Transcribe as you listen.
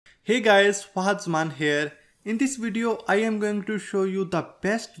Hey guys, Fahed Zaman here. In this video, I am going to show you the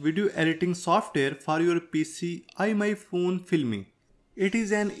best video editing software for your PC, iMyFone Filme. It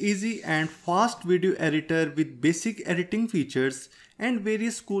is an easy and fast video editor with basic editing features and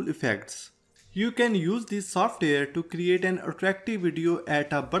various cool effects. You can use this software to create an attractive video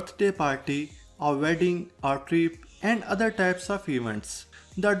at a birthday party, a wedding, a trip, and other types of events.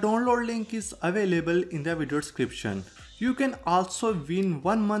 The download link is available in the video description. You can also win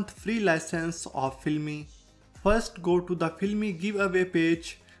 1 month free license of Filme. First go to the Filme giveaway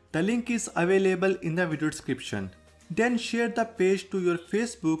page. The link is available in the video description. Then share the page to your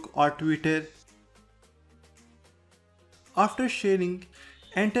Facebook or Twitter. After sharing,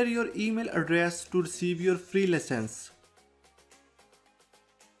 enter your email address to receive your free license.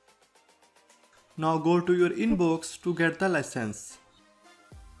 Now go to your inbox to get the license.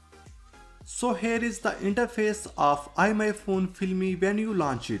 So here is the interface of iMyFone Filme when you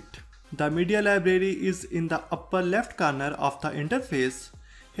launch it. The media library is in the upper left corner of the interface.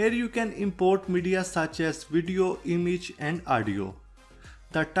 Here you can import media such as video, image and audio.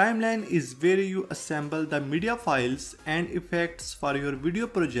 The timeline is where you assemble the media files and effects for your video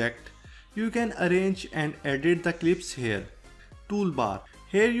project. You can arrange and edit the clips here. Toolbar.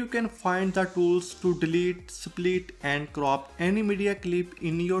 Here you can find the tools to delete, split and crop any media clip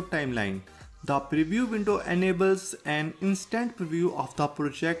in your timeline. The preview window enables an instant preview of the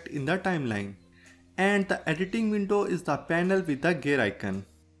project in the timeline. And the editing window is the panel with the gear icon.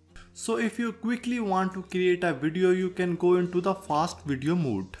 So if you quickly want to create a video, you can go into the fast video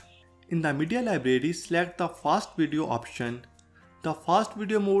mode. In the media library, select the fast video option. The fast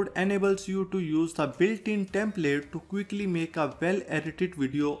video mode enables you to use the built-in template to quickly make a well-edited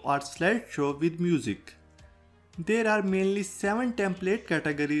video or slideshow with music. There are mainly 7 template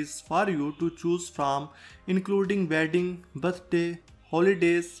categories for you to choose from, including wedding, birthday,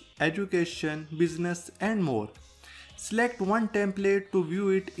 holidays, education, business and more. Select one template to view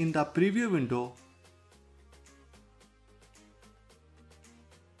it in the preview window.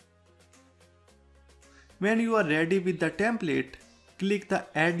 When you are ready with the template, click the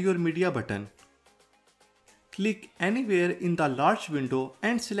Add Your Media button. Click anywhere in the large window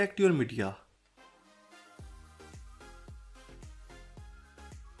and select your media.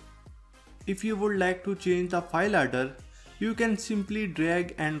 If you would like to change the file order, you can simply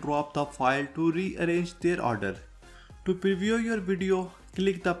drag and drop the file to rearrange their order. To preview your video,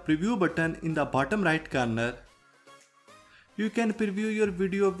 click the preview button in the bottom right corner. You can preview your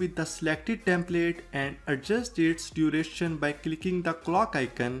video with the selected template and adjust its duration by clicking the clock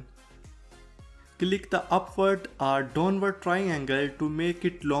icon. Click the upward or downward triangle to make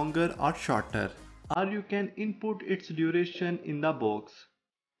it longer or shorter, or you can input its duration in the box.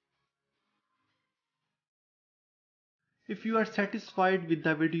 If you are satisfied with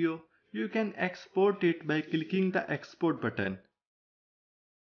the video, you can export it by clicking the export button.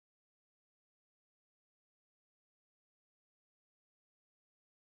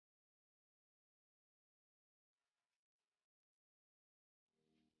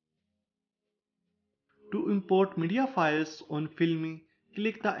 To import media files on Filme,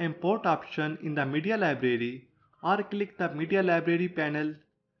 click the import option in the media library or click the media library panel.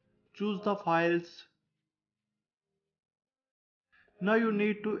 Choose the files. Now you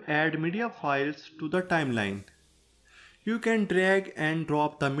need to add media files to the timeline. You can drag and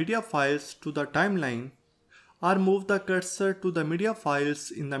drop the media files to the timeline or move the cursor to the media files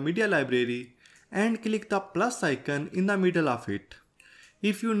in the media library and click the plus icon in the middle of it.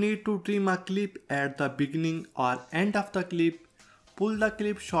 If you need to trim a clip at the beginning or end of the clip, pull the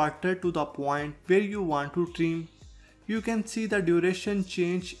clip shorter to the point where you want to trim. You can see the duration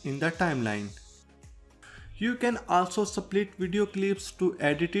change in the timeline. You can also split video clips to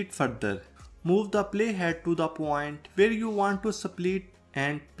edit it further. Move the playhead to the point where you want to split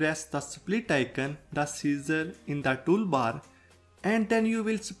and press the split icon, the scissor in the toolbar, and then you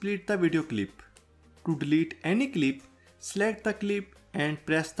will split the video clip. To delete any clip, select the clip and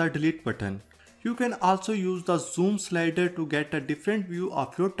press the delete button. You can also use the zoom slider to get a different view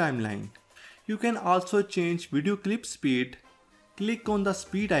of your timeline. You can also change video clip speed. Click on the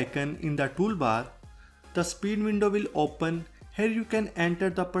speed icon in the toolbar. The speed window will open. Here you can enter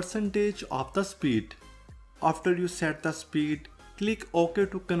the percentage of the speed. After you set the speed, click OK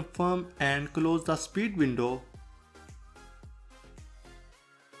to confirm and close the speed window.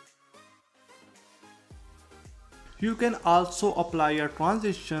 You can also apply your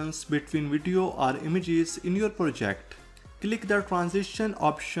transitions between video or images in your project. Click the transition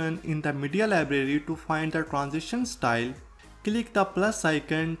option in the media library to find the transition style. Click the plus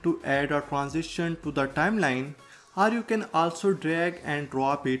icon to add a transition to the timeline or you can also drag and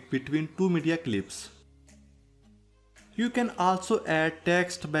drop it between two media clips. You can also add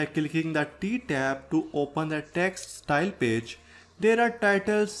text by clicking the T tab to open the text style page. There are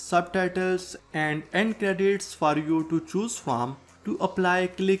titles, subtitles and end credits for you to choose from. To apply,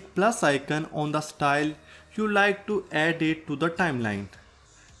 click plus icon on the style you like to add it to the timeline.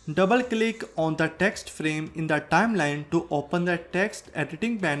 Double click on the text frame in the timeline to open the text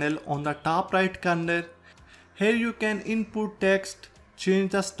editing panel on the top right corner. Here you can input text,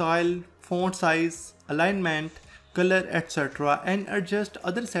 change the style, font size, alignment, color, etc. and adjust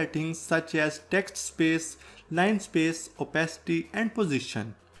other settings such as text space, line space, opacity and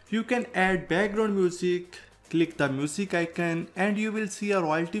position. You can add background music. Click the music icon and you will see a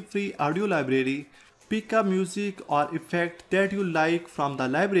royalty-free audio library. Pick a music or effect that you like from the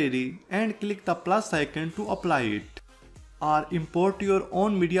library and click the plus icon to apply it. Or import your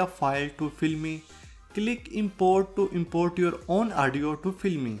own media file to Filme. Click import to import your own audio to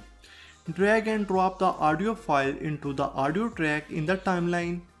Filme. Drag and drop the audio file into the audio track in the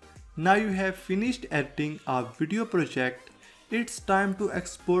timeline. Now you have finished editing a video project. It's time to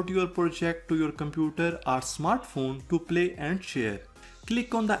export your project to your computer or smartphone to play and share.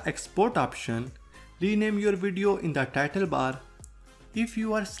 Click on the export option. Rename your video in the title bar. If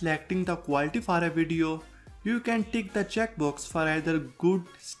you are selecting the quality for a video, you can tick the checkbox for either good,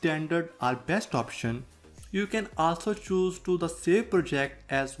 standard or best option. You can also choose to the save project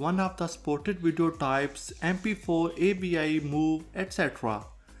as one of the supported video types MP4, AVI, MOV, etc.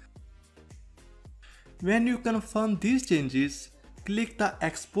 When you confirm these changes, click the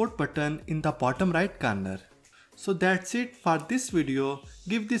export button in the bottom right corner. So that's it for this video.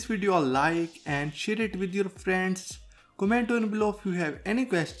 Give this video a like and share it with your friends. Comment down below if you have any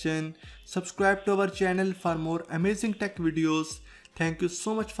question. Subscribe to our channel for more amazing tech videos. Thank you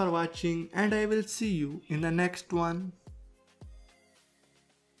so much for watching and I will see you in the next one.